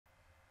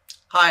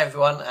Hi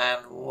everyone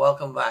and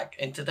welcome back.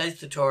 In today's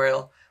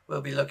tutorial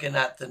we'll be looking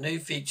at the new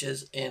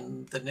features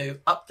in the new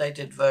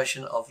updated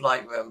version of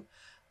Lightroom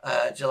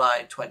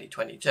July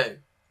 2022.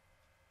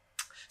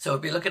 So we'll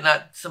be looking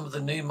at some of the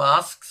new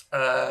masks,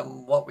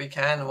 what we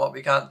can and what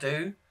we can't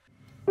do.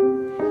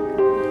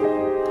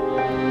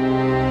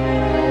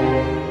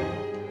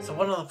 So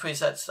one of the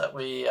presets that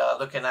we are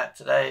looking at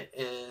today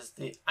is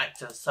the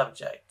active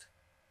subject.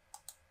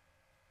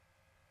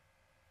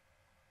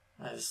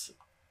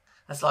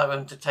 As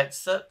Lightroom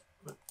detects it,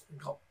 we've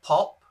got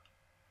pop.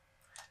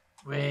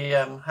 We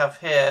have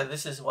here,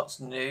 this is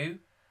what's new,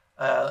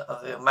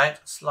 of the amount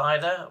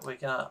slider. We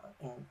can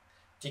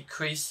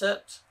decrease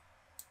it,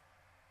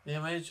 the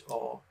image,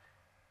 or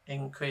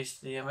increase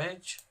the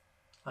image,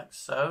 like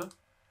so.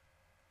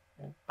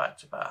 Back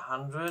to about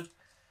 100.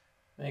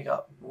 Then you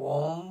got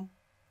warm,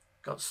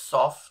 got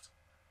soft,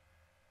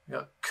 you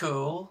got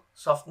cool,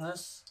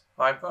 softness,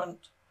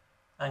 vibrant,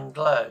 and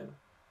glow.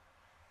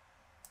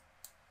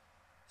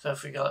 So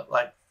if we got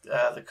like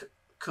the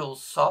cool,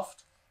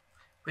 soft,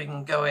 we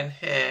can go in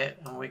here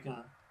and we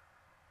can,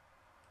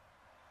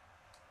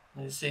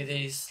 you see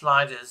these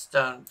sliders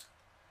don't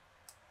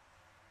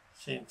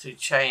seem to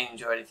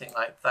change or anything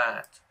like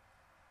that.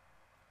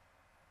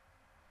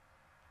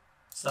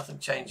 There's nothing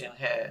changing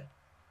here.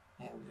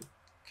 In the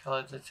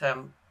color to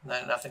temp,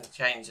 no, nothing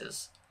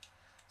changes.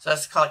 So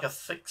that's kind of like a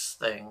fixed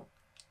thing.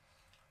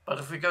 But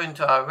if we go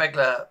into our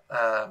regular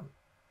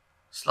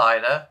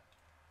slider,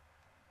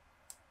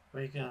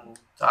 we can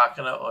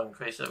darken it or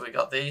increase it. We've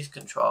got these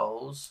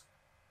controls,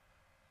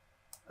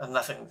 and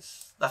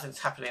nothing's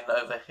happening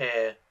over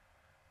here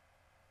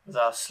with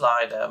our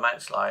slider,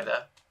 amount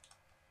slider.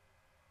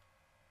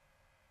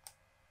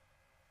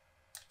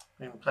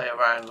 We can play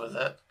around with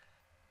it.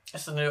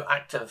 It's a new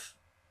active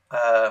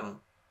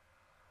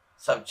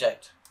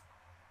subject.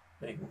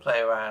 We can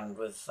play around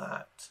with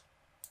that.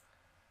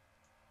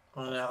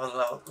 I'm going to have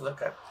a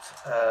look at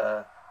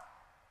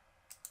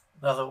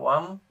another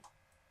one.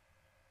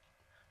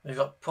 We've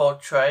got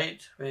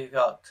portrait, we've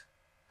got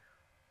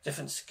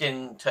different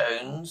skin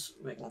tones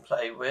we can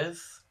play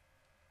with.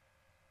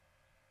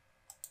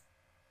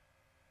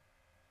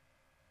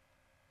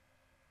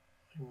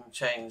 We can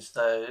change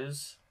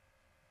those.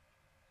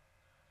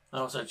 It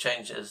also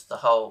changes the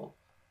whole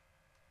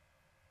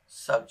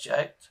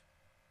subject.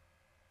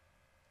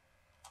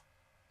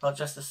 Not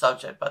just the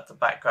subject, but the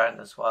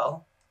background as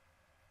well.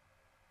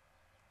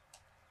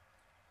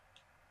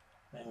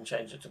 We can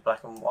change it to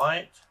black and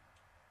white.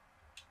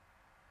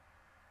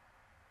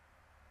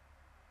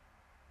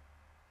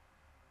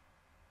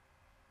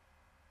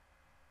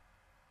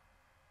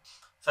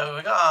 So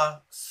we've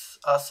got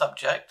our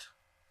subject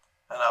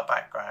and our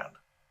background.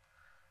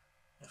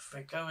 If we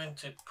go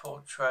into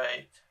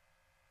portrait,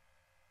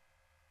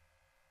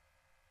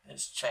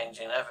 it's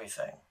changing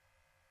everything.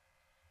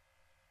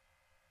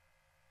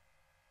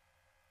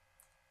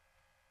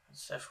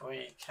 So if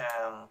we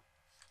can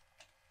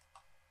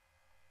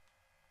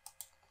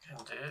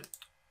do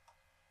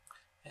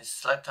is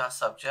select our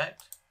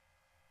subject,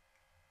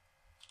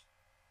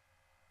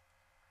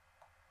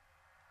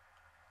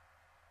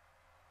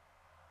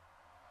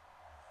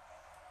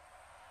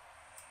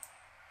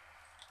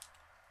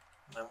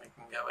 and then we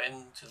can go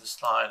into the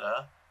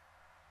slider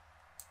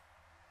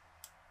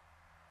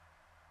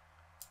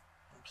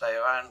and play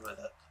around with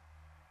it.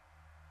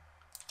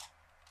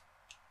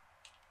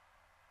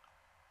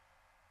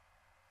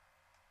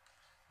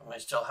 And we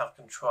still have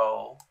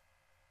control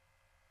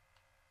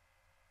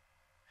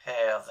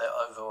here of the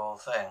overall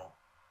thing.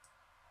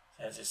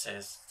 As you see,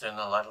 it's doing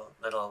a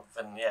little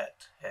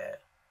vignette here.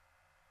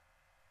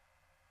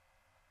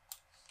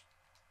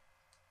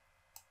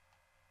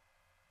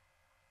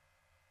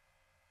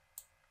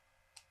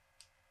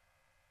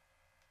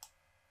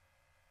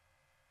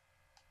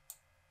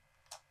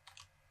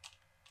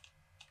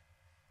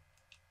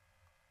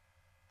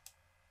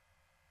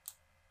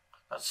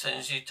 But as soon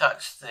as you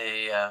touch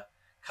the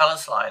color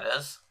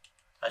sliders,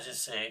 as you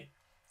see,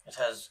 it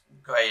has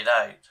grayed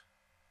out.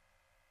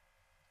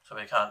 So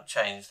we can't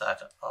change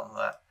that on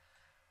that.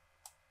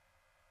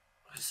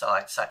 It's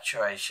like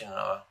saturation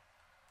or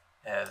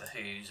the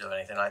hues or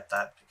anything like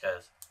that,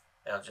 because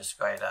they'll just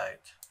grayed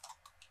out.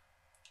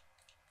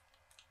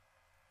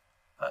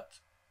 But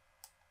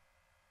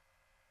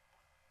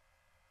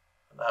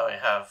now we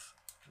have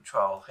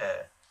control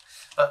here.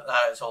 But now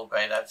it's all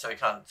grayed out, so we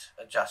can't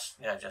adjust,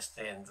 just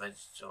the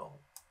individual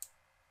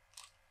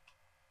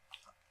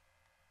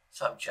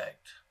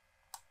subject.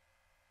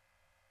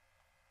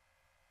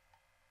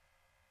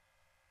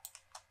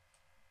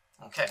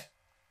 Okay.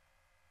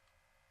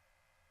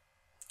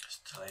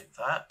 Just delete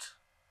that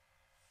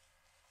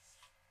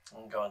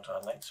and go on to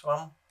our next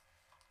one.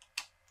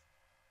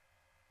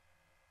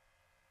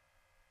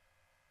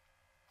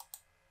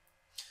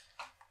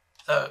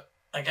 So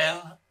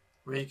again,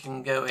 we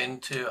can go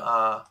into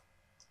our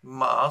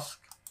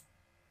mask.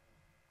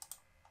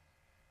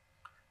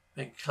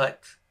 We can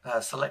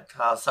select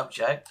our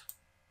subject,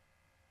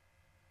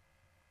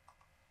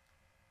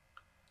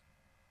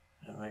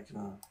 and we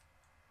can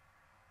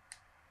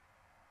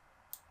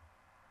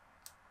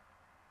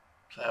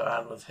Play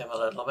around with him a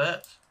little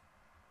bit.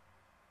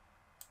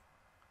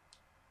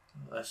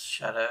 Less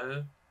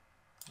shadow,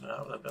 a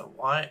little bit of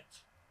white,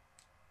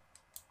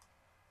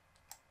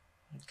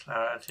 and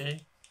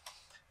clarity.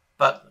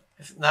 But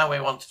if now we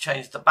want to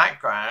change the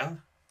background,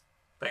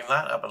 bring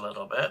that up a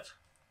little bit.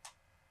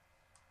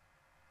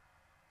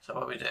 So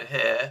what we do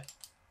here,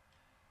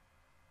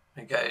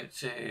 we go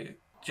to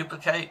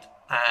duplicate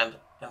and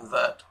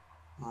invert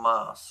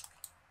mask.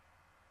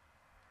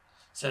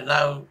 So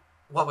now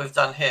what we've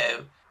done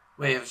here,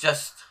 we've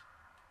just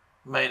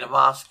made a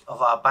mask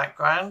of our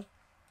background.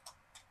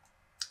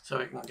 So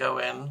we can go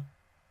in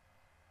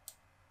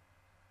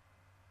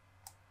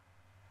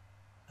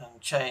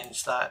and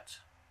change that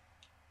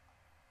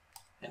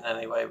in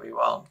any way we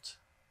want.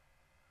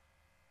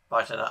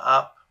 Brighten it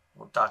up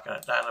or darken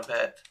it down a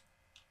bit.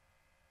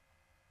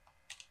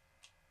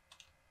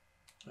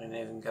 We can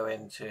even go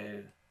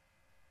into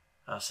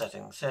our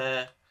settings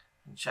here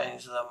and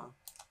change them.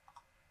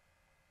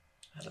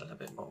 Add a little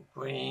bit more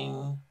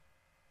green,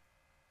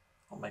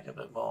 or make it a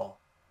bit more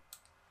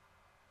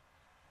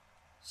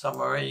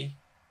summery.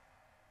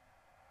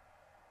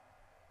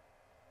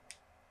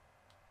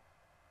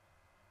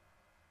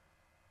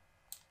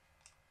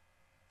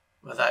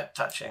 Without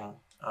touching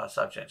our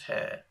subject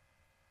here.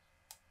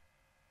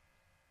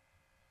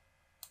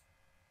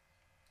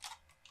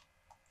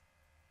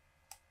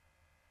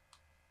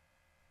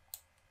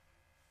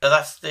 So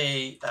that's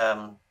the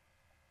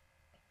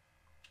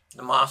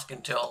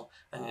masking tool,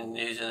 and you can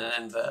use an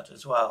invert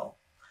as well.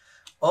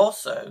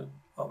 Also,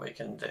 what we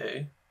can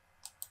do,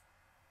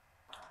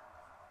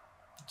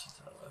 just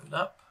load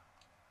up.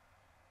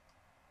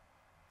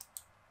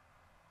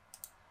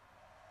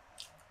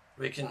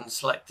 We can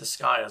select the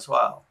sky as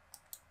well.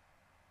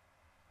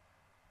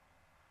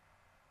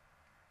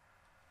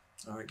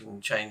 And we can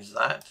change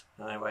that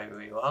in any way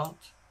we want.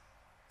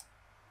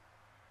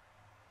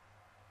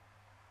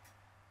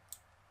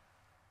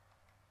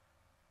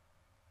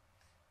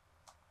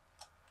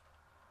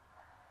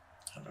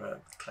 Add a bit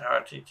of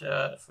clarity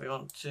to it if we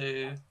want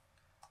to.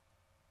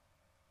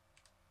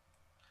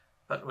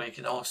 But we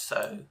can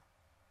also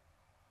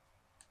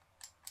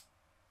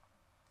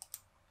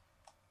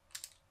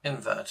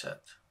invert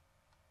it.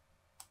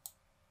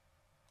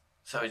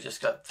 So we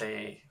just got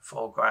the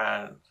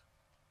foreground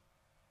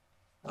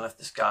and left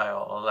the sky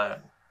all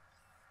alone.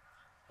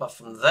 But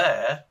from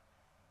there,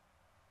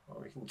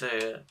 what we can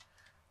do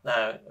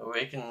now,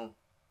 we can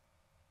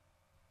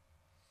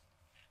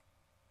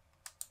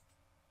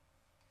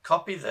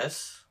copy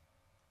this,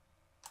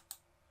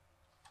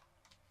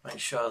 make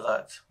sure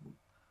that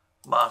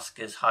mask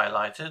is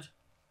highlighted,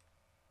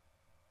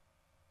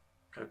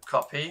 go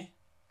copy,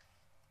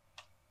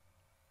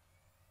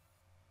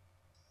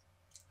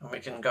 and we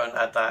can go and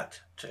add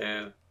that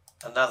to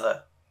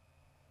another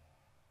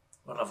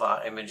one of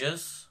our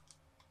images.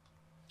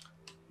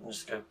 And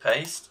just go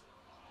paste.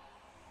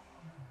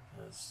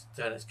 It's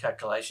doing its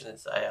calculation,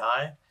 it's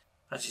AI.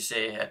 As you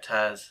see, it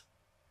has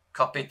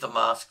copied the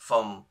mask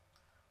from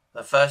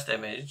the first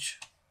image,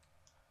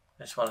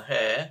 this one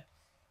here,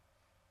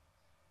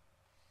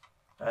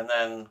 and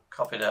then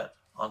copied it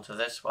onto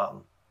this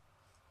one.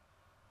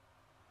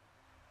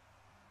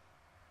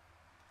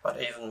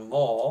 But even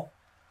more,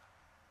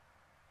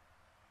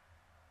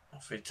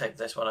 if we take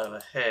this one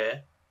over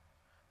here,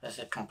 there's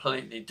a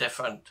completely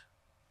different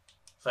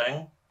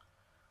thing.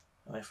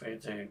 And if we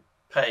do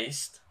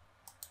paste,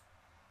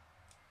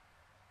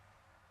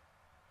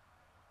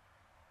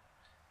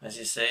 as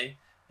you see,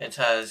 it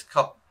has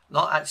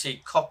not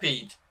actually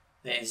copied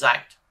the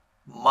exact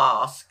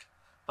mask,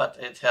 but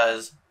it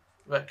has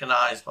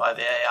recognized by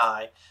the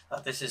AI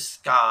that this is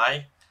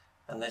sky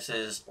and this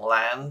is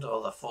land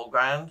or the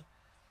foreground,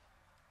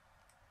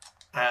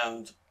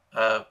 and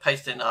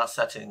paste in our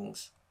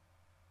settings.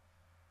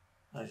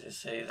 As you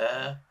see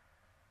there.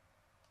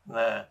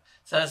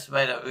 So it's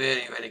made a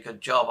really, really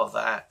good job of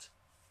that.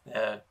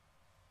 Yeah.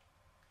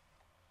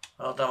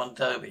 Well done,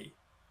 Adobe.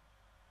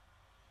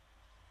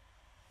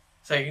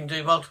 So you can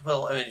do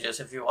multiple images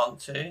if you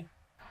want to.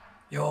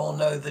 You all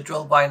know the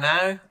drill by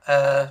now.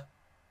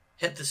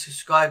 Hit the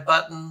subscribe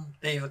button,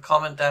 leave a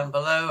comment down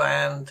below,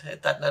 and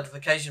hit that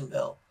notification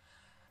bell.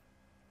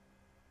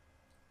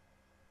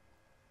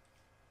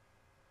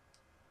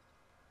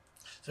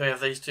 So we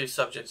have these two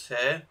subjects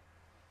here.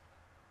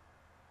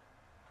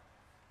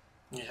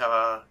 You have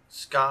our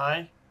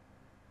sky,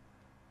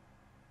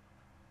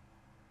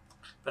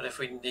 but if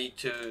we need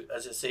to,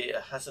 as you see,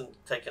 it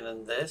hasn't taken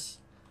in this.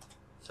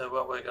 So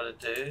what we're going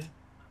to do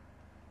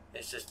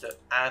is just to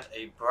add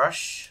a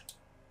brush,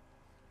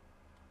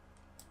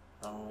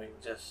 and we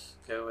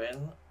just go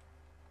in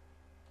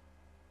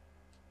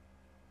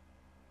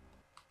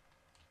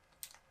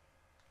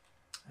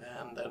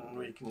and then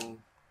we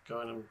can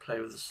go in and play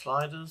with the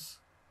sliders.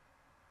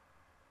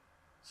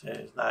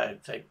 So now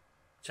it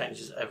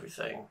changes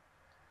everything.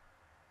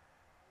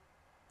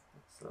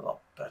 It's a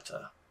lot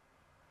better.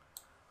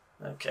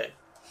 Okay.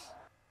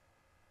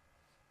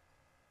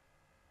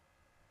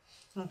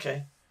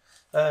 Okay.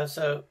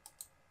 So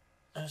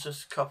let's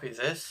just copy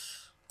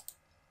this.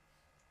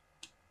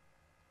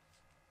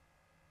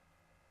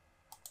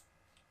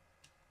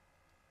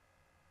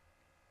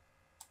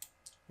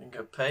 and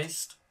go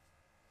paste.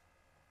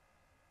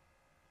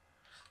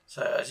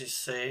 So as you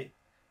see,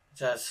 it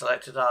has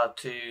selected our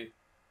two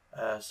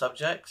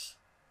subjects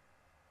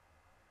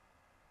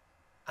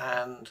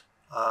and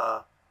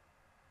our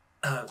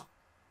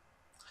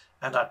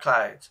and our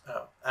clouds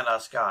and our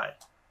sky.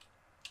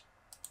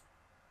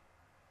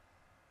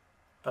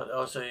 But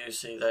also you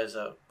see there's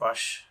a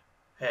brush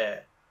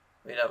here.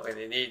 We don't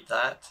really need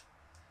that.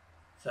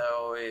 So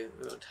all we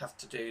would have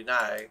to do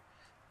now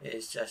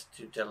is just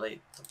to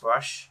delete the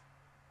brush,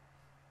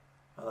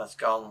 and that's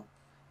gone,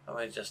 and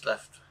we're just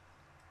left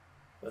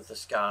with the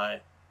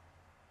sky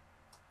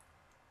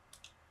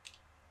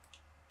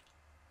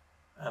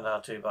and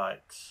our two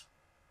bikes.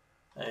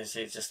 And you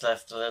see it's just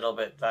left a little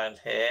bit down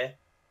here.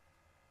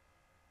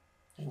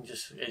 You can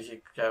just, as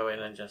you go in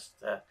and just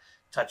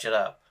touch it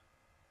up.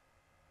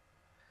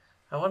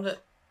 I wonder,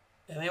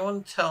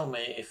 anyone tell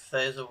me if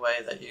there's a way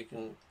that you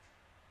can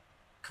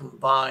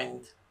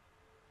combine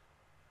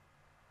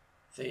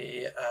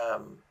the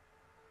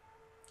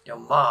your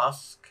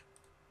mask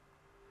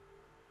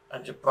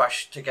and your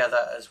brush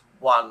together as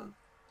one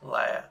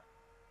layer?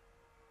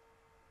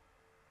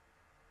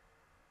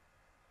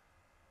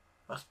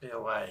 Must be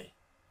a way.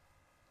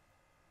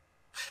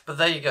 But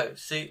there you go.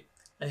 See,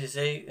 as you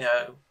see, you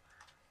know,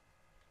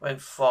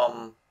 went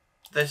from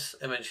this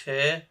image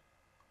here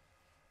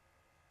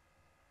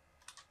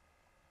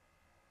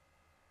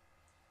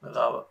with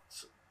our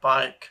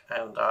bike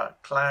and our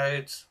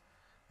clouds.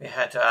 We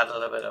had to add a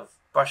little bit of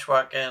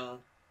brushwork in.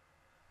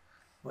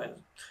 We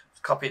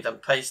copied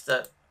and pasted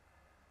it,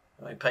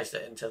 and we paste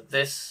it into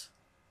this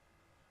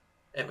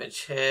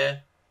image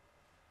here,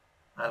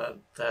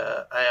 and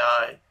the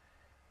AI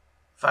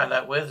found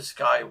out where the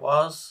sky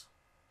was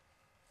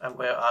and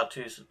where our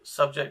two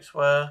subjects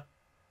were,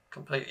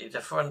 completely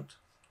different,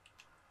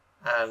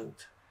 and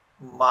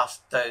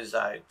masked those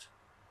out.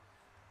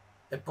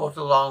 It brought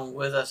along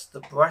with us the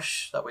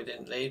brush that we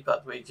didn't need,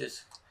 but we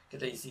just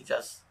could easily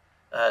just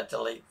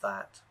delete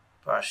that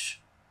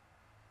brush.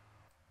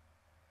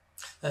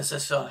 There's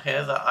this one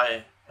here that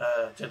I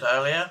did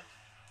earlier.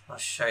 I'll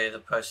show you the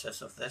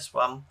process of this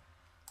one.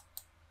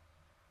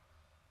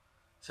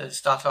 So to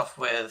start off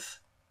with,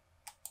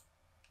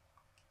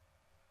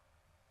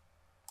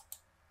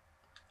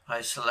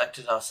 I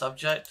selected our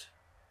subject.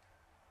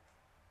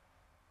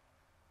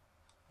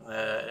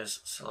 There it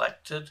is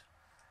selected.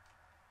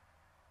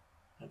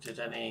 I did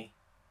any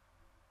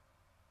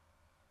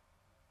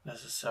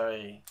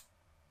necessary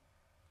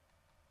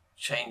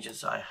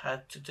changes I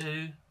had to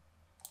do.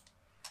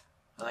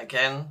 And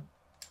again,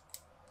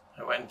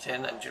 I went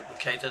in and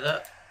duplicated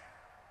it.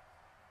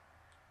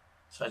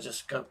 So I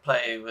just go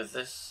play with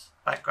this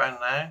background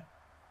now.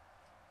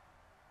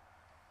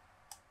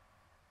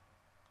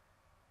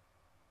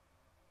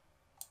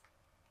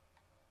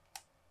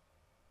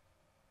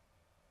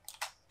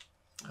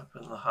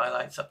 Open the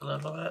highlights up a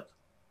little bit.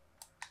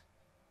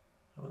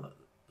 Open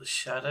the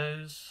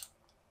shadows,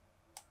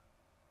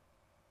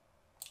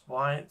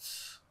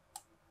 whites,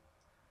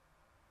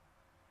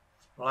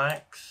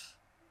 blacks.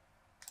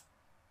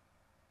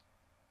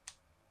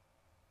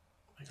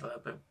 Make it a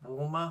little bit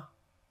warmer.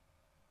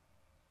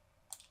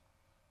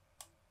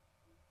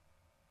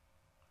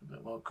 A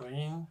bit more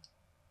green.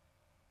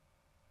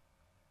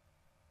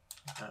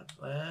 That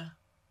there.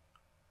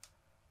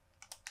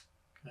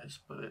 Let's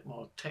put a bit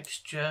more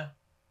texture,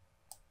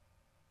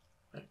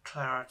 a bit of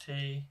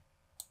clarity.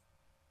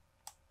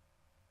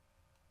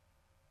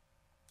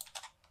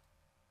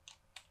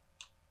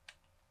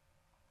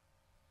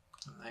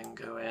 And then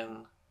go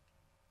in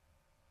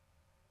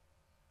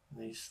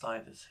these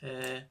sliders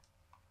here.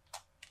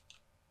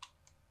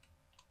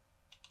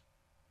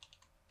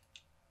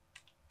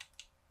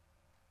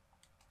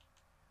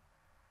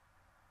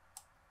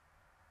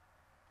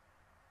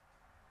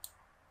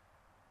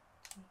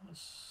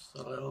 Just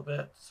a little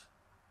bit.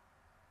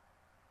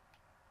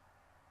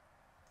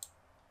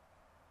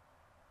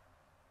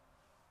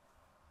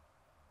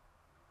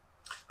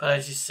 But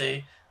as you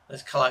see,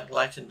 it's kind of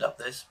lightened up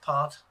this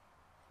part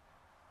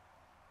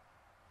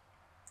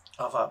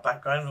of our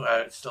background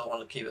where I still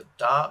want to keep it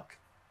dark.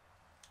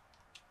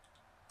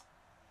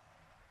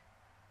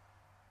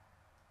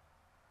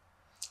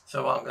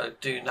 So what I'm going to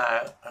do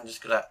now, I'm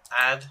just going to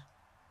add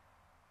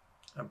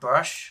a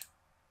brush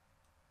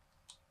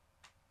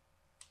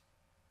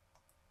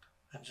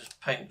and just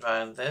paint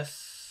around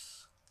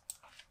this.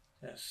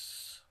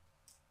 Just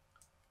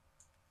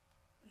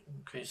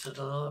increase it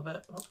a little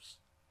bit. Oops.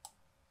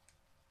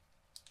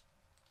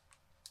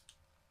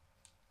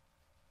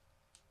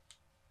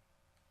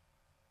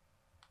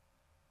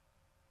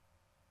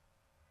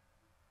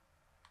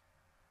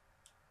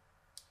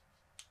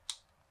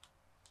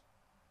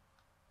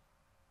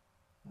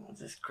 I'm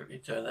just quickly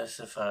doing this.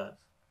 If I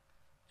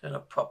do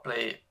it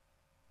properly,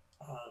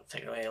 it'll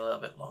take me a little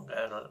bit longer.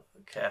 A little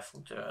bit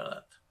careful doing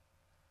it.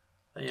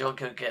 But you'll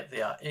get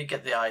the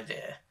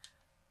idea.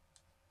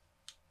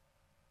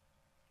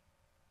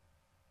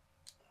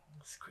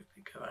 Let's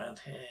quickly go around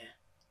here.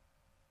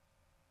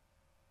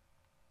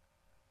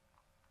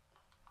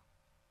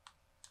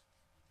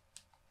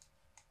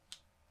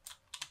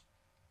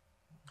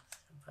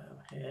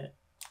 here.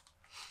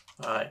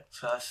 Right,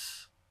 so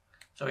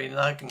we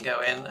now can go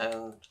in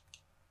and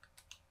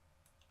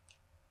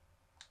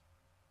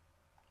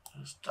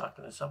just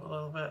darken this up a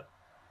little bit.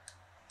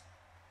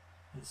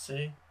 You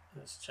see,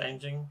 it's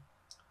changing.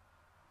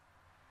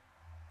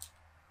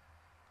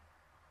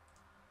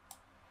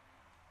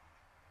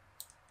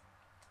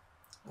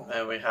 And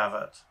there we have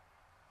it.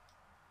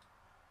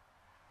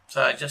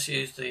 So I just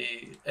used the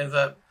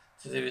invert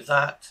to do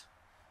that,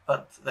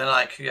 but then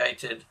I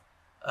created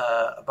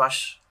a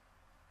brush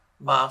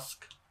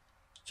mask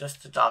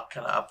just to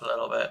darken it up a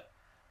little bit.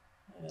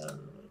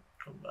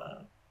 Come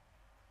down.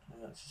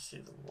 Let's see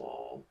the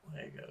wall.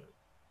 There you go.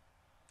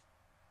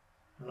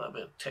 A little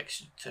bit of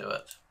texture to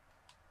it.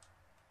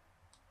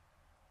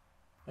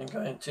 I'm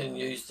going to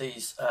use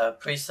these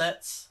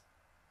presets,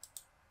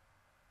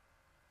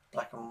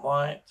 black and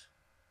white.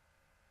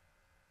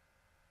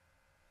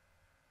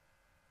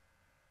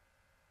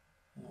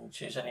 And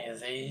choose any of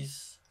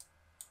these.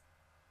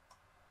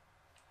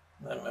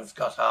 And then we've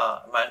got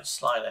our amount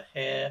slider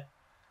here.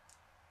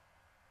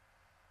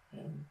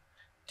 And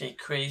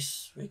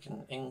decrease, we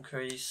can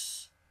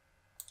increase.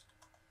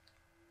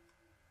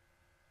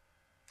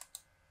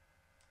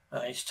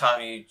 And each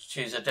time you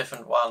choose a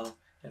different one,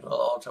 it will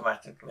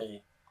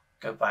automatically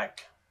go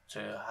back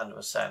to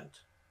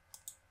 100%.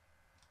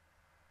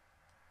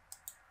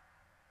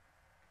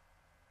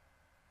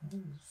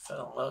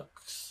 Film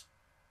looks.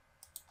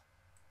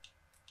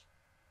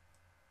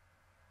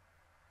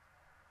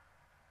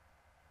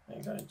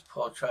 Then go into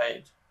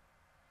portrait.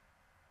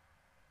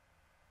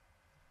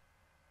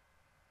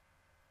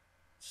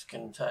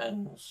 Skin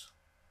tones.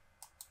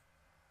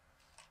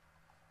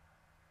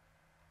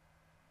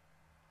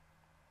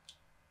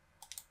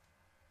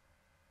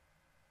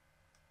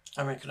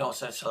 And we can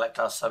also select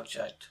our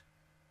subject.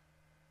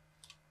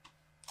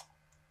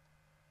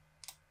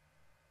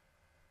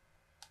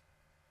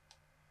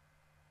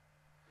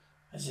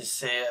 As you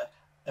see,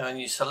 when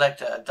you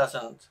select it, it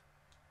doesn't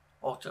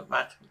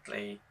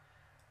automatically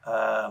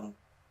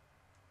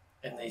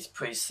in these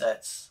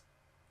presets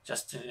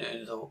just to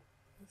do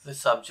the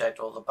subject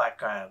or the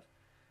background.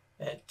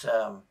 It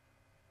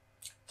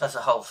does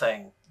the whole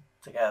thing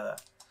together.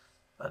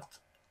 But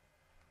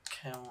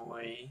can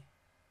we?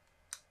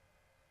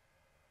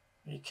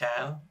 We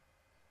can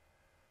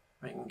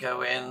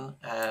go in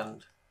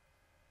and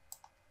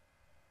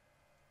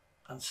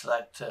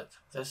select it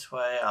this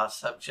way, our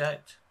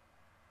subject.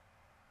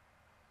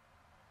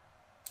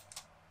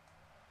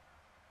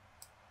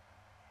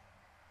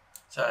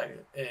 So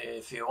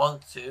if you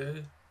want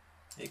to,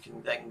 you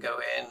can then go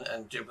in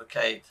and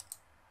duplicate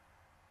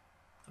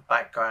the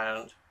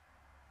background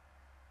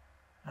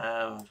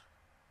and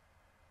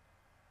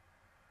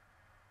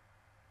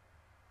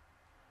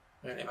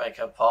really make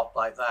it pop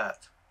like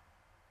that.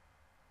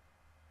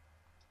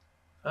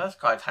 So that's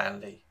quite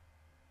handy.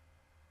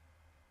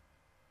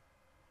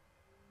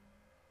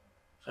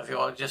 So if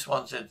you just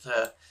wanted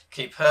to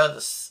keep the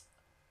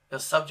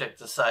subject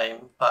the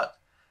same, but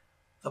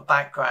the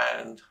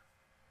background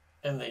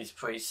in these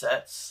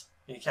presets,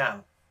 you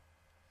can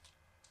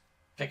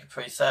pick a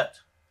preset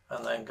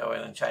and then go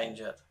in and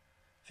change it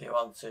if you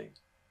want to.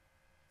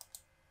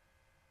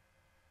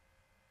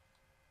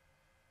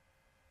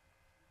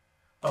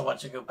 But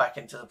once you go back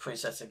into the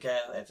presets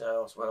again, it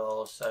will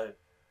also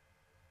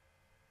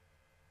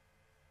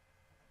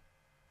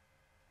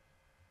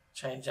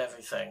change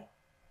everything,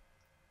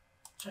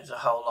 change a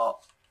whole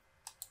lot.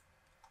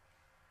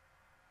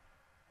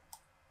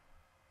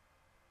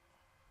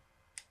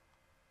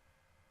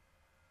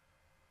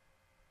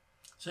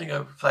 So you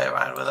go play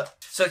around with it.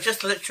 So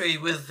just literally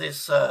with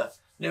this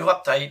new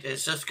update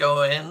is just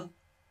go in,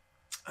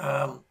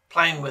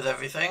 playing with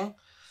everything,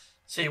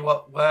 see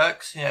what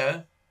works. You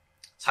know,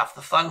 it's half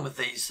the fun with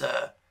these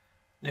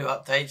new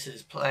updates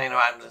is playing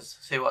around and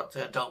see what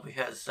Adobe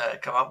has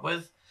come up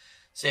with.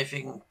 See if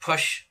you can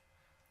push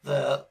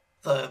the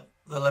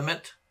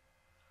limit,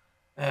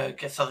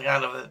 get something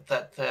out of it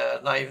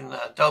that not even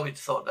Adobe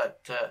thought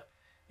that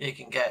you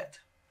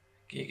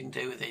can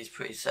do with these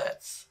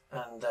presets.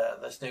 And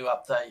this new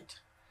update,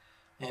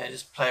 you know,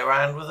 just play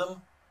around with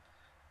them.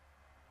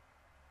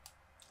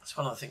 It's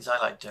one of the things I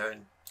like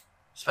doing,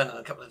 spending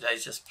a couple of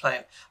days just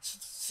playing.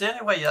 It's the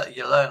only way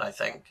you learn, I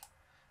think.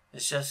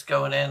 It's just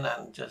going in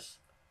and just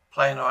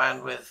playing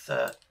around with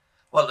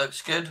what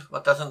looks good,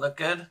 what doesn't look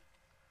good,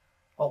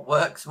 what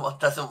works and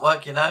what doesn't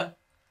work, you know.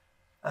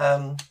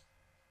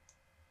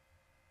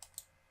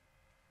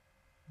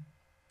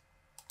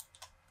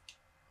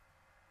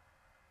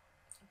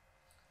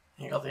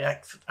 You got the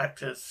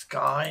active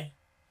sky.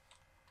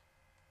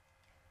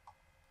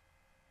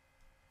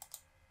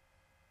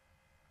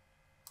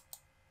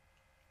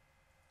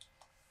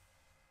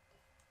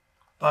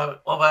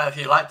 But what about if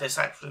you like this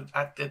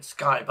active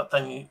sky, but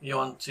then you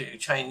want to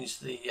change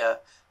the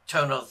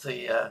tone of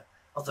the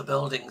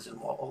buildings and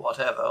or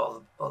whatever,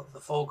 or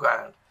the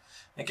foreground?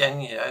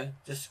 Again, you know,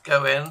 just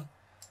go in,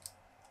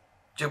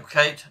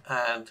 duplicate,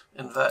 and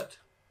invert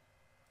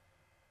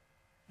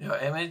your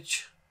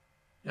image,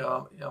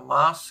 your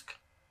mask,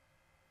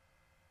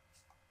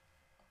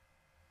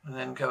 and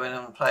then go in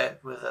and play it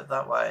with it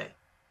that way.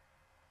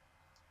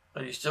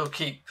 But you still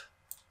keep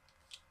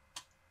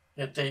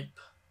your deep,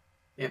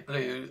 your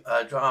blue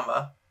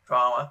drama,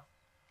 but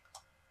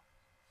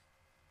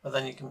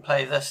then you can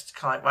play this to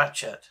kind of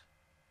match it.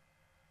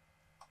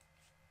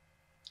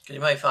 You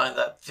may find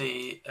that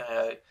the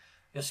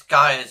your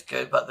sky is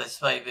good, but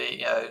this may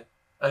be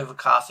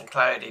overcast and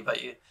cloudy, but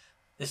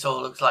this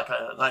all looks like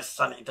a nice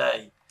sunny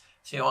day.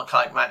 So you want to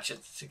kind of match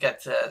it to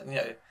get to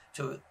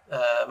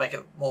make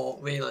it more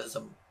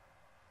realism.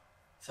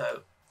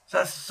 So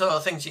that's the sort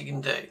of things you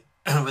can do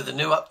with the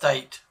new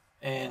update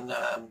in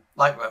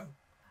Lightroom.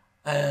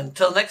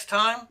 Until next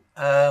time,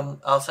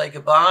 I'll say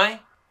goodbye.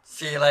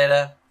 See you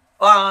later.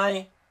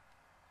 Bye.